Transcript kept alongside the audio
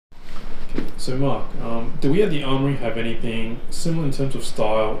So Mark, do we at the Armoury have anything similar in terms of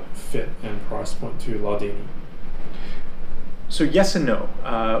style, fit and price point to Lardini? So yes and no.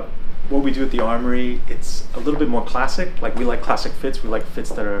 What we do at the Armoury, it's a little bit more classic. Like, we like classic fits. We like fits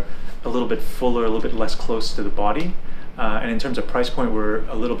that are a little bit fuller, a little bit less close to the body. And in terms of price point, we're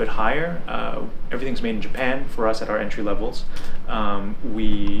a little bit higher. Everything's made in Japan for us at our entry levels.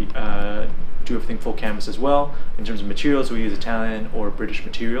 We do everything full canvas as well. In terms of materials, we use Italian or British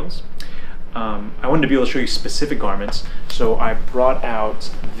materials. I wanted to be able to show you specific garments, so I brought out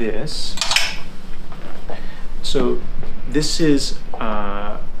this. So this is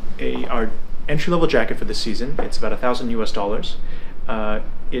our entry-level jacket for this season. It's about $1,000 US.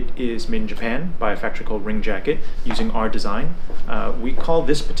 It is made in Japan by a factory called Ring Jacket using our design. We call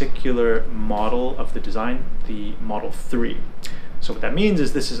this particular model of the design the Model 3. So what that means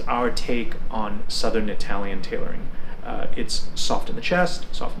is this is our take on Southern Italian tailoring. It's soft in the chest,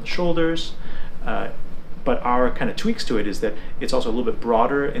 soft in the shoulders, but our kind of tweaks to it is that it's also a little bit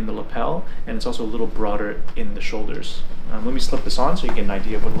broader in the lapel, and it's also a little broader in the shoulders. Let me slip this on so you get an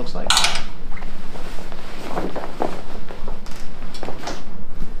idea of what it looks like.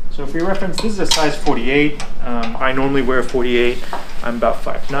 So for your reference, this is a size 48. I normally wear a 48. I'm about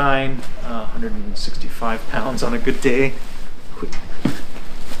 5'9", 165 pounds on a good day.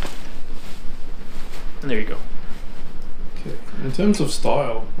 And there you go. Okay. In terms of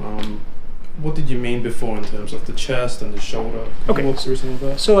style, what did you mean before in terms of the chest and the shoulder? Can you walk through some of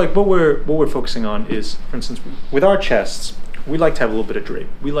that? So like what we're focusing on is, for instance, with our chests, we like to have a little bit of drape.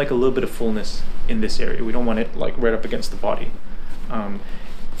 We like a little bit of fullness in this area. We don't want it like right up against the body.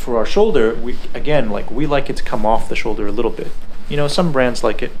 For our shoulder, we like it to come off the shoulder a little bit. You know, some brands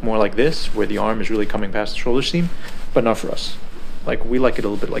like it more like this, where the arm is really coming past the shoulder seam, but not for us. Like, we like it a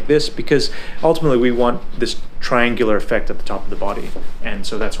little bit like this because ultimately we want this triangular effect at the top of the body. And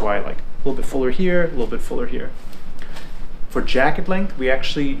so that's why, like, a little bit fuller here, a little bit fuller here. For jacket length, we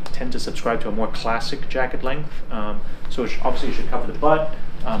actually tend to subscribe to a more classic jacket length. So obviously it should cover the butt.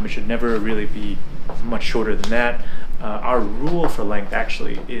 It should never really be much shorter than that. Our rule for length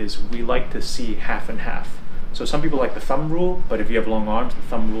actually is we like to see half and half. So some people like the thumb rule, but if you have long arms, the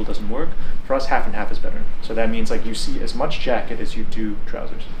thumb rule doesn't work. For us, half and half is better. So that means like you see as much jacket as you do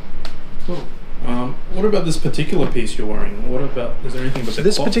trousers. Cool. What about this particular piece you're wearing? What about, is there anything about so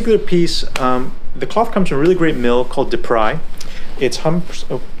this cloth? Particular piece, the cloth comes from a really great mill called DePry. It's 100%,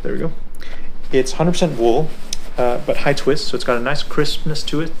 oh, there we go. It's 100% wool, but high twist, so it's got a nice crispness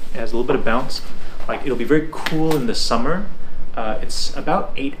to it. It has a little bit of bounce. Like, it'll be very cool in the summer. It's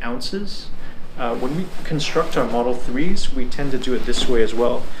about 8 ounces. When we construct our Model 3s, we tend to do it this way as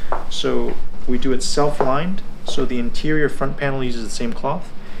well. So we do it self-lined, so the interior front panel uses the same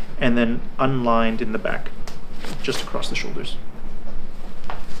cloth, and then unlined in the back, just across the shoulders.